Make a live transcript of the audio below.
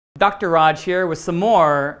Dr. Raj here with some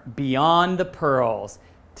more Beyond the Pearls.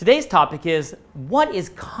 Today's topic is what is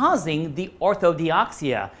causing the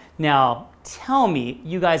orthodeoxia? Now, tell me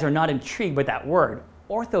you guys are not intrigued by that word.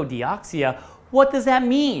 Orthodeoxia, what does that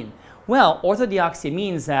mean? Well, orthodeoxia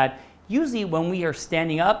means that usually when we are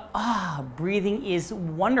standing up, breathing is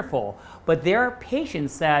wonderful. But there are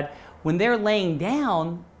patients that when they're laying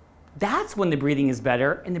down, that's when the breathing is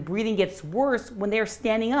better, and the breathing gets worse when they're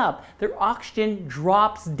standing up. Their oxygen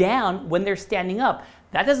drops down when they're standing up.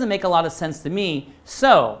 That doesn't make a lot of sense to me.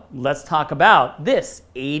 So let's talk about this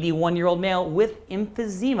 81-year-old male with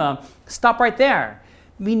emphysema. Stop right there.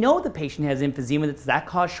 We know the patient has emphysema. Does that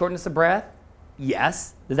cause shortness of breath?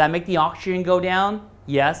 Yes. Does that make the oxygen go down?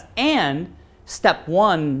 Yes. And step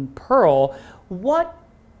one, Pearl, what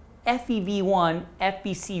FEV1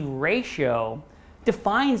 FVC ratio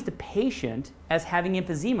defines the patient as having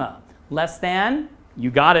emphysema? Less than,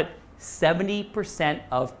 you got it, 70%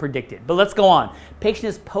 of predicted. But let's go on. Patient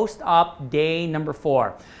is post-op day number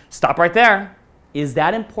 4. Stop right there. Is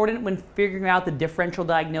that important when figuring out the differential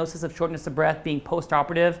diagnosis of shortness of breath being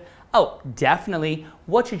post-operative? Oh, definitely.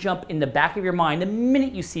 What should jump in the back of your mind the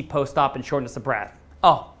minute you see post-op and shortness of breath?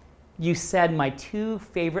 Oh, you said my two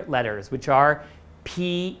favorite letters, which are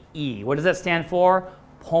PE. What does that stand for?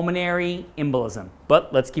 Pulmonary embolism.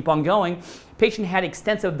 But let's keep on going. Patient had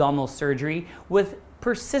extensive abdominal surgery with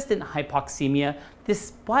persistent hypoxemia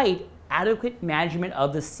despite adequate management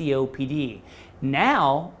of the COPD.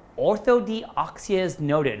 Now, orthodeoxia is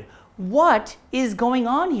noted. What is going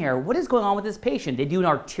on here? What is going on with this patient? They do an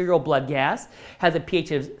arterial blood gas, has a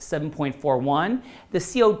pH of 7.41. The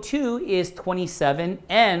CO2 is 27,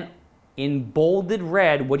 and in bolded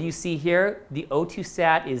red, what do you see here? The O2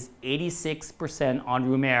 sat is 86% on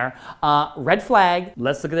room air. Red flag.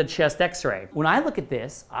 Let's look at the chest x-ray. When I look at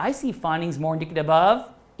this, I see findings more indicative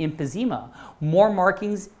of emphysema. More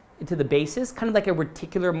markings to the basis, kind of like a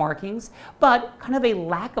reticular markings, but kind of a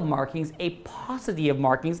lack of markings, a paucity of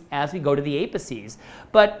markings as we go to the apices.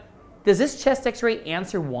 But does this chest x-ray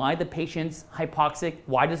answer why the patient's hypoxic?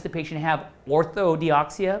 Why does the patient have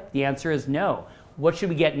orthodeoxia? The answer is no. What should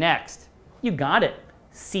we get next? You got it,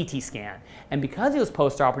 CT scan. And because it was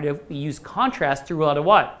post-operative, we used contrast to rule out a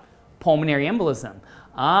what? Pulmonary embolism.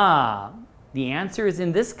 The answer is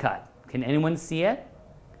in this cut. Can anyone see it?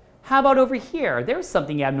 How about over here? There's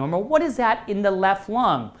something abnormal. What is that in the left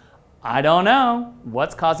lung? I don't know.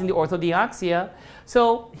 What's causing the orthodeoxia?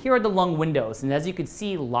 So here are the lung windows, and as you can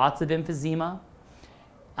see, lots of emphysema.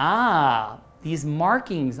 These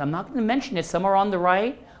markings, I'm not going to mention it, some are on the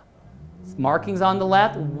right, markings on the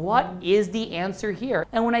left. What is the answer here?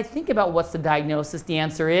 And when I think about what's the diagnosis, the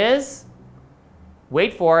answer is,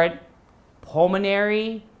 wait for it,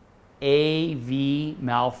 pulmonary AV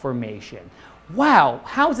malformation. Wow,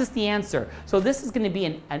 how is this the answer? So this is going to be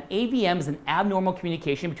an AVM is an abnormal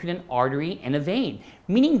communication between an artery and a vein,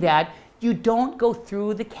 meaning that you don't go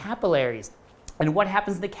through the capillaries. And what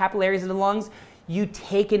happens in the capillaries of the lungs? You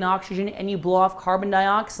take in oxygen and you blow off carbon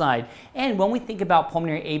dioxide. And when we think about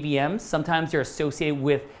pulmonary AVMs, sometimes they're associated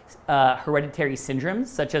with hereditary syndromes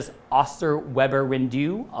such as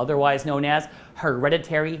Oster-Weber-Rendu, otherwise known as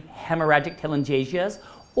hereditary hemorrhagic telangiectasias.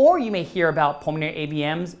 Or you may hear about pulmonary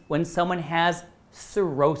AVMs when someone has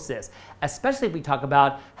cirrhosis, especially if we talk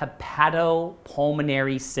about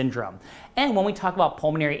hepatopulmonary syndrome. And when we talk about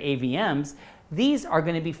pulmonary AVMs, these are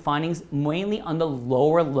going to be findings mainly on the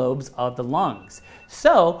lower lobes of the lungs.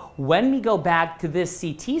 So when we go back to this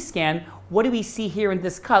CT scan, what do we see here in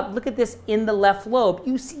this cut? Look at this in the left lobe.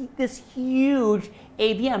 You see this huge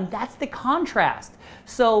AVM. That's the contrast.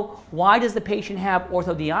 So why does the patient have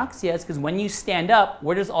orthodeoxia? It's because when you stand up,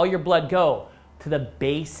 where does all your blood go? To the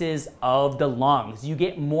bases of the lungs. You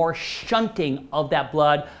get more shunting of that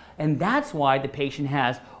blood, and that's why the patient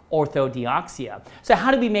has orthodeoxia. So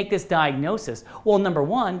how do we make this diagnosis? Well, number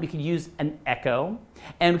one, we could use an echo,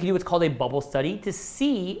 and we could do what's called a bubble study to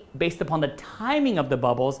see, based upon the timing of the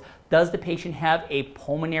bubbles, does the patient have a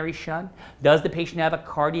pulmonary shunt? Does the patient have a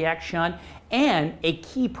cardiac shunt? And a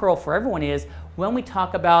key pearl for everyone is when we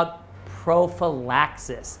talk about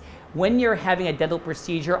prophylaxis. When you're having a dental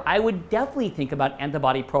procedure, I would definitely think about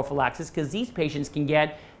antibody prophylaxis because these patients can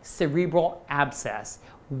get cerebral abscess.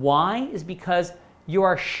 Why? Is because you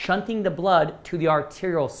are shunting the blood to the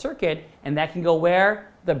arterial circuit, and that can go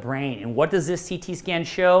where? The brain. And what does this CT scan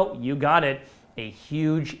show? You got it, a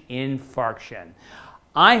huge infarction.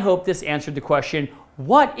 I hope this answered the question,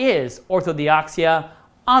 what is orthodeoxia?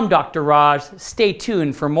 I'm Dr. Raj. Stay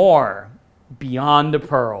tuned for more Beyond the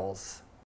Pearls.